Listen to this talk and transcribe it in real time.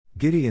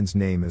Gideon's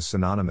name is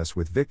synonymous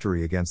with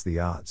victory against the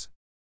odds.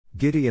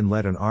 Gideon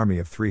led an army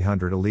of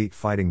 300 elite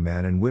fighting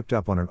men and whipped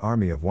up on an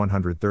army of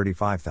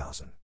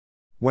 135,000.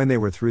 When they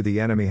were through, the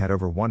enemy had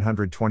over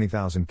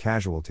 120,000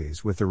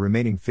 casualties, with the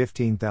remaining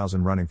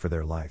 15,000 running for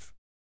their life.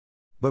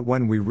 But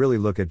when we really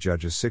look at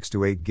Judges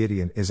 6-8,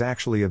 Gideon is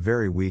actually a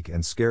very weak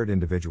and scared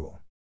individual.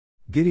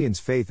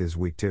 Gideon's faith is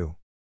weak too.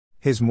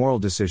 His moral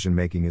decision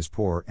making is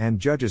poor, and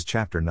Judges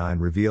chapter 9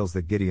 reveals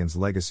that Gideon's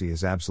legacy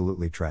is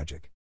absolutely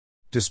tragic.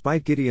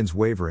 Despite Gideon's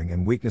wavering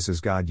and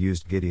weaknesses, God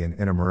used Gideon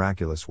in a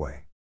miraculous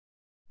way.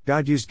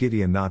 God used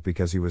Gideon not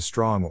because he was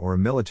strong or a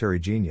military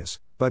genius,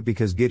 but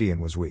because Gideon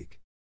was weak.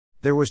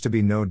 There was to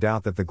be no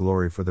doubt that the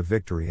glory for the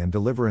victory and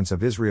deliverance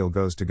of Israel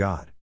goes to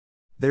God.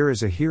 There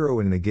is a hero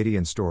in the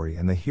Gideon story,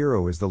 and the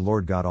hero is the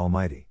Lord God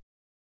Almighty.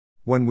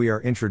 When we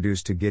are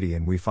introduced to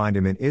Gideon, we find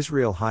him in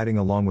Israel, hiding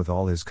along with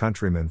all his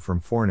countrymen from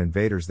foreign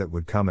invaders that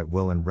would come at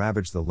will and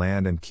ravage the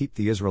land and keep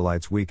the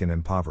Israelites weak and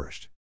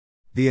impoverished.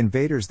 The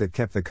invaders that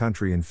kept the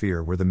country in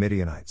fear were the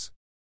Midianites.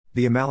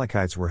 The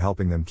Amalekites were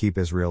helping them keep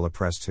Israel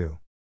oppressed too.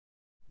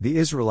 The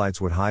Israelites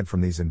would hide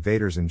from these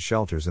invaders in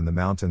shelters in the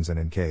mountains and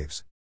in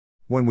caves.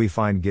 When we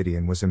find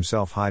Gideon was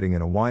himself hiding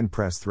in a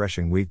winepress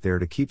threshing wheat there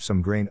to keep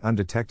some grain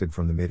undetected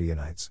from the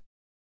Midianites.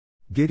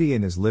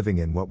 Gideon is living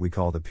in what we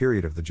call the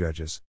period of the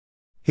Judges.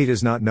 He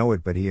does not know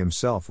it, but he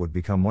himself would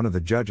become one of the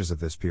judges of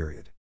this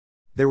period.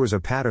 There was a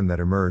pattern that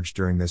emerged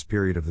during this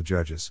period of the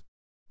Judges.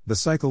 The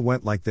cycle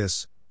went like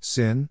this: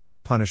 sin,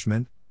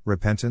 punishment,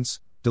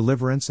 repentance,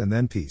 deliverance, and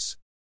then peace.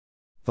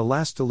 The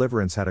last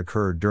deliverance had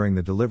occurred during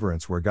the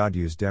deliverance where God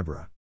used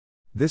Deborah.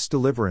 This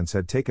deliverance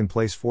had taken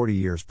place 40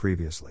 years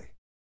previously.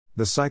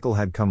 The cycle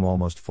had come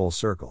almost full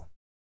circle.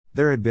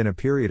 There had been a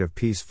period of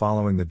peace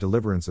following the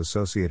deliverance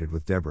associated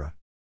with Deborah.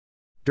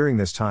 During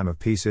this time of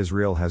peace,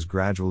 Israel has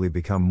gradually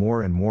become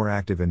more and more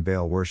active in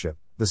Baal worship,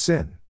 the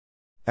sin.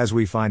 As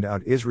we find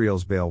out,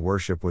 Israel's Baal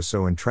worship was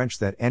so entrenched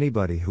that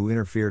anybody who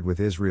interfered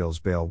with Israel's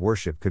Baal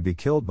worship could be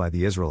killed by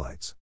the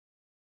Israelites.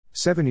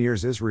 7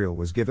 years Israel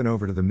was given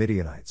over to the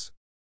Midianites.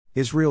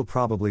 Israel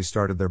probably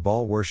started their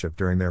Baal worship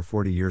during their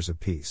 40 years of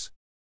peace.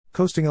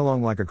 Coasting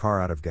along like a car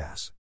out of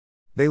gas.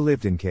 They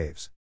lived in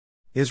caves.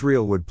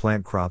 Israel would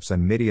plant crops,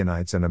 and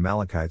Midianites and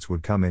Amalekites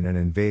would come in and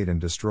invade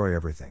and destroy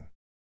everything.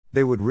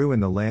 They would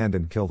ruin the land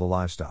and kill the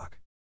livestock.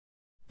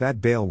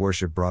 That Baal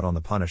worship brought on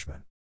the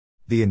punishment.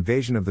 The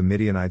invasion of the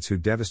Midianites, who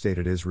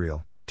devastated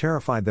Israel,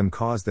 terrified them,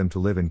 caused them to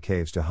live in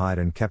caves to hide,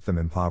 and kept them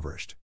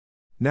impoverished.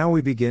 Now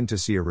we begin to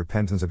see a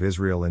repentance of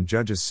Israel in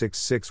Judges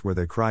 6:6, where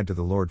they cried to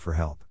the Lord for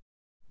help.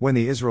 When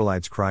the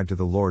Israelites cried to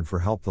the Lord for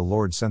help, the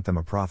Lord sent them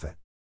a prophet.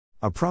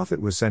 A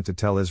prophet was sent to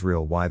tell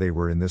Israel why they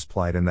were in this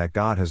plight and that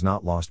God has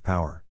not lost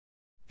power.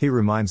 He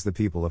reminds the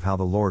people of how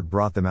the Lord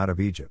brought them out of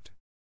Egypt.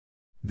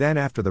 Then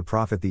after the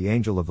prophet, the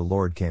angel of the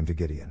Lord came to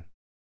Gideon.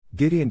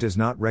 Gideon does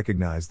not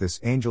recognize this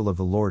angel of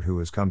the Lord who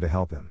has come to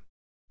help him.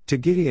 To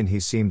Gideon he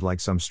seemed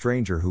like some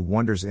stranger who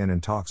wanders in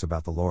and talks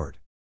about the Lord.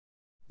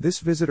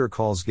 This visitor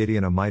calls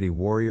Gideon a mighty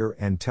warrior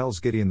and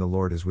tells Gideon the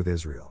Lord is with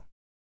Israel.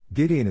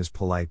 Gideon is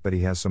polite, but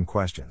he has some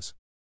questions.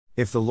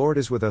 If the Lord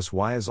is with us,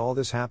 why is all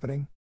this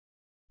happening?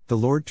 The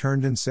Lord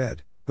turned and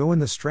said, "Go in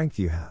the strength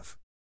you have."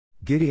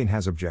 Gideon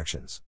has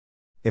objections.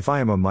 If I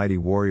am a mighty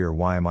warrior,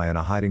 why am I in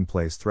a hiding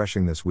place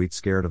threshing this wheat,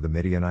 scared of the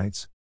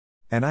Midianites?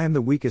 And I am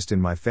the weakest in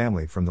my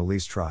family, from the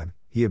least tribe,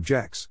 he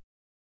objects.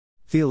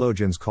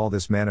 Theologians call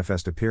this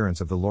manifest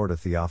appearance of the Lord a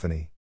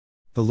theophany.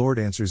 The Lord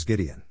answers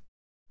Gideon,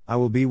 "I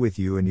will be with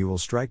you, and you will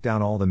strike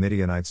down all the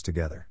Midianites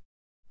together."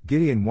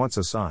 Gideon wants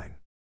a sign.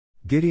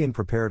 Gideon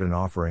prepared an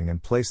offering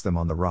and placed them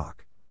on the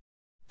rock.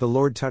 The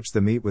Lord touched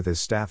the meat with his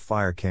staff.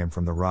 Fire came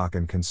from the rock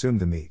and consumed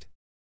the meat.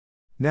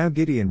 Now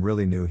Gideon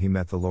really knew he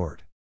met the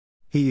Lord.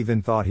 He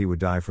even thought he would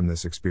die from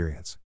this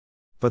experience.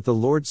 But the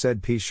Lord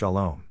said, "Peace,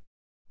 shalom."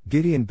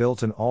 Gideon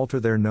built an altar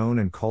there known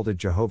and called it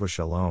Jehovah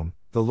Shalom,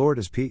 the Lord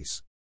is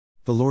peace.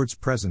 The Lord's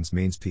presence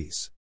means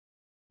peace.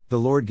 The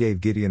Lord gave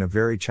Gideon a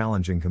very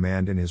challenging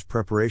command in his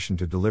preparation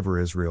to deliver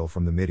Israel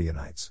from the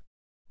Midianites.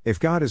 If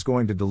God is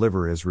going to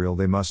deliver Israel,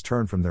 they must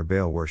turn from their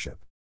Baal worship.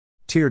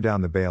 Tear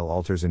down the Baal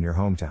altars in your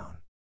hometown.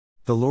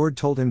 The Lord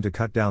told him to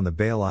cut down the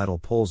Baal idol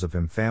poles of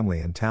him, family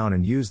and town,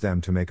 and use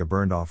them to make a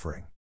burnt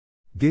offering.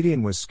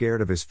 Gideon was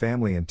scared of his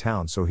family and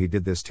town, so he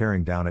did this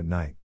tearing down at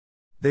night.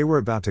 They were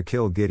about to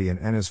kill Gideon,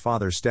 and his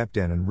father stepped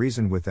in and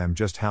reasoned with them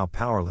just how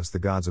powerless the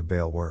gods of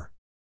Baal were.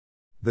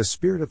 The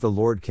Spirit of the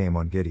Lord came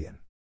on Gideon.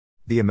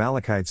 The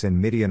Amalekites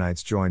and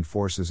Midianites joined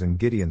forces, and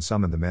Gideon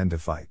summoned the men to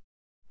fight.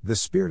 The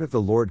Spirit of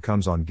the Lord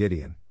comes on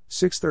Gideon.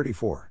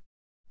 6:34.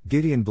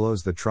 Gideon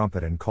blows the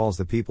trumpet and calls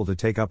the people to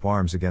take up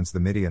arms against the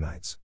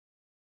Midianites.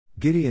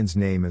 Gideon's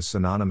name is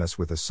synonymous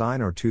with a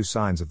sign or two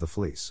signs of the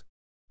fleece.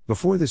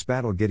 Before this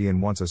battle, Gideon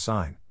wants a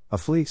sign, a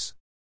fleece.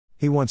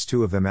 He wants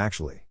two of them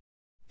actually.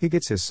 He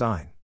gets his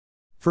sign.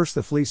 First,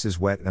 the fleece is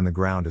wet and the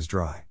ground is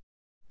dry.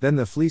 Then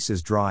the fleece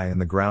is dry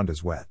and the ground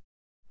is wet.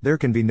 There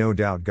can be no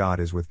doubt God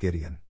is with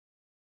Gideon.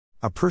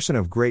 A person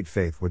of great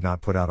faith would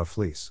not put out a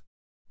fleece.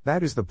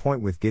 That is the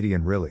point with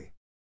Gideon really.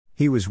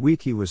 He was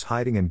weak, he was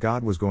hiding, and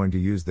God was going to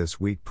use this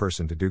weak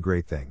person to do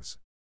great things.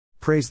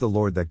 Praise the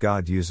Lord that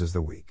God uses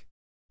the weak.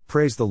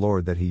 Praise the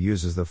Lord that He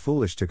uses the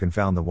foolish to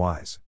confound the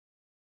wise.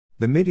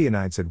 The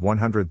Midianites had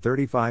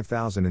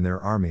 135,000 in their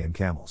army and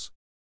camels.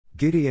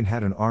 Gideon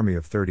had an army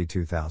of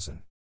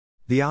 32,000.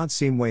 The odds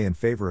seem way in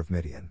favor of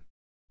Midian.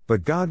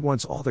 But God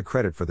wants all the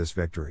credit for this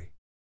victory.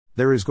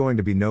 There is going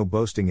to be no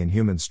boasting in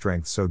human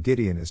strength, so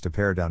Gideon is to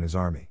pare down his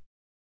army.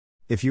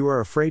 If you are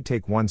afraid,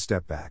 take one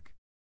step back.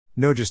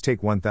 No, just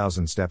take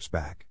 1,000 steps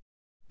back.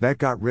 That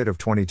got rid of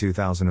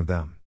 22,000 of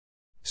them.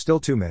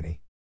 Still too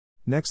many.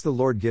 Next, the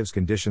Lord gives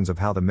conditions of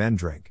how the men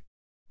drink.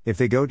 If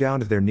they go down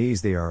to their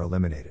knees, they are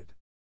eliminated.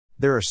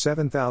 There are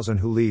 7,000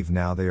 who leave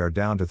now, they are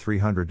down to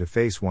 300 to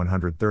face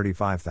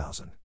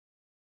 135,000.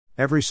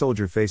 Every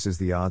soldier faces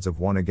the odds of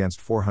 1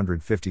 against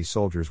 450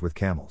 soldiers with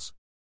camels.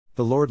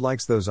 The Lord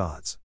likes those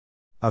odds.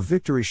 A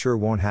victory sure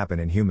won't happen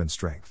in human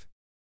strength.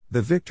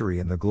 The victory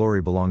and the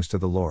glory belongs to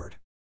the Lord.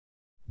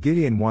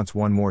 Gideon wants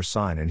one more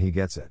sign and he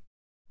gets it.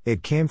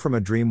 It came from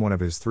a dream one of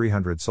his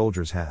 300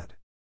 soldiers had.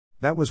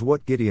 That was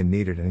what Gideon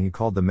needed, and he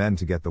called the men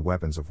to get the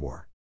weapons of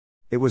war.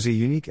 It was a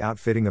unique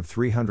outfitting of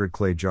 300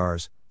 clay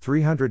jars,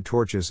 300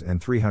 torches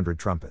and 300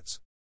 trumpets.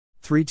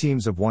 3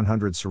 teams of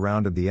 100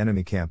 surrounded the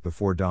enemy camp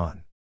before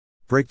dawn.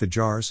 Break the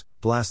jars,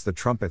 blast the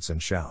trumpets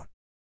and shout.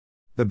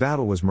 The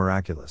battle was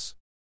miraculous.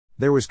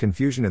 There was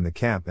confusion in the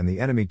camp and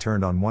the enemy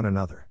turned on one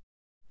another.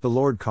 The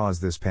Lord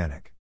caused this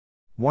panic.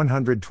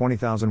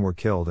 120,000 were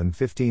killed and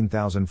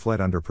 15,000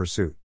 fled under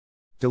pursuit.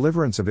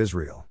 Deliverance of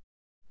Israel.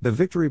 The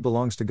victory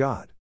belongs to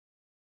God.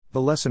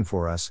 The lesson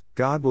for us: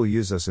 God will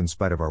use us in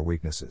spite of our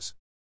weaknesses.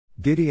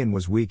 Gideon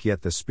was weak,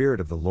 yet the Spirit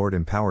of the Lord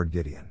empowered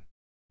Gideon.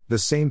 The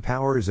same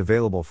power is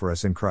available for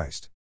us in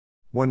Christ.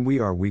 When we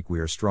are weak, we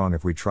are strong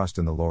if we trust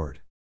in the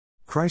Lord.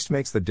 Christ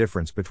makes the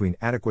difference between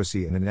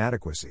adequacy and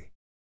inadequacy.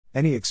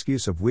 Any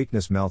excuse of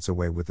weakness melts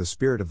away with the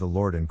Spirit of the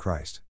Lord in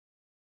Christ.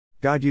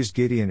 God used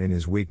Gideon in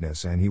his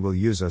weakness, and He will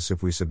use us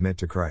if we submit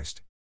to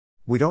Christ.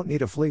 We don't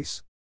need a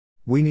fleece.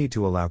 We need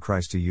to allow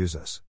Christ to use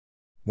us.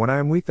 When I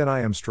am weak, then I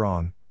am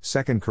strong.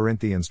 2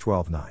 Corinthians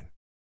 12:9.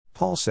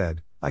 Paul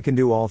said, I can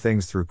do all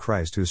things through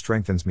Christ who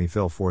strengthens me.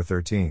 Phil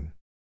 4:13.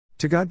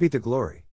 To God be the glory.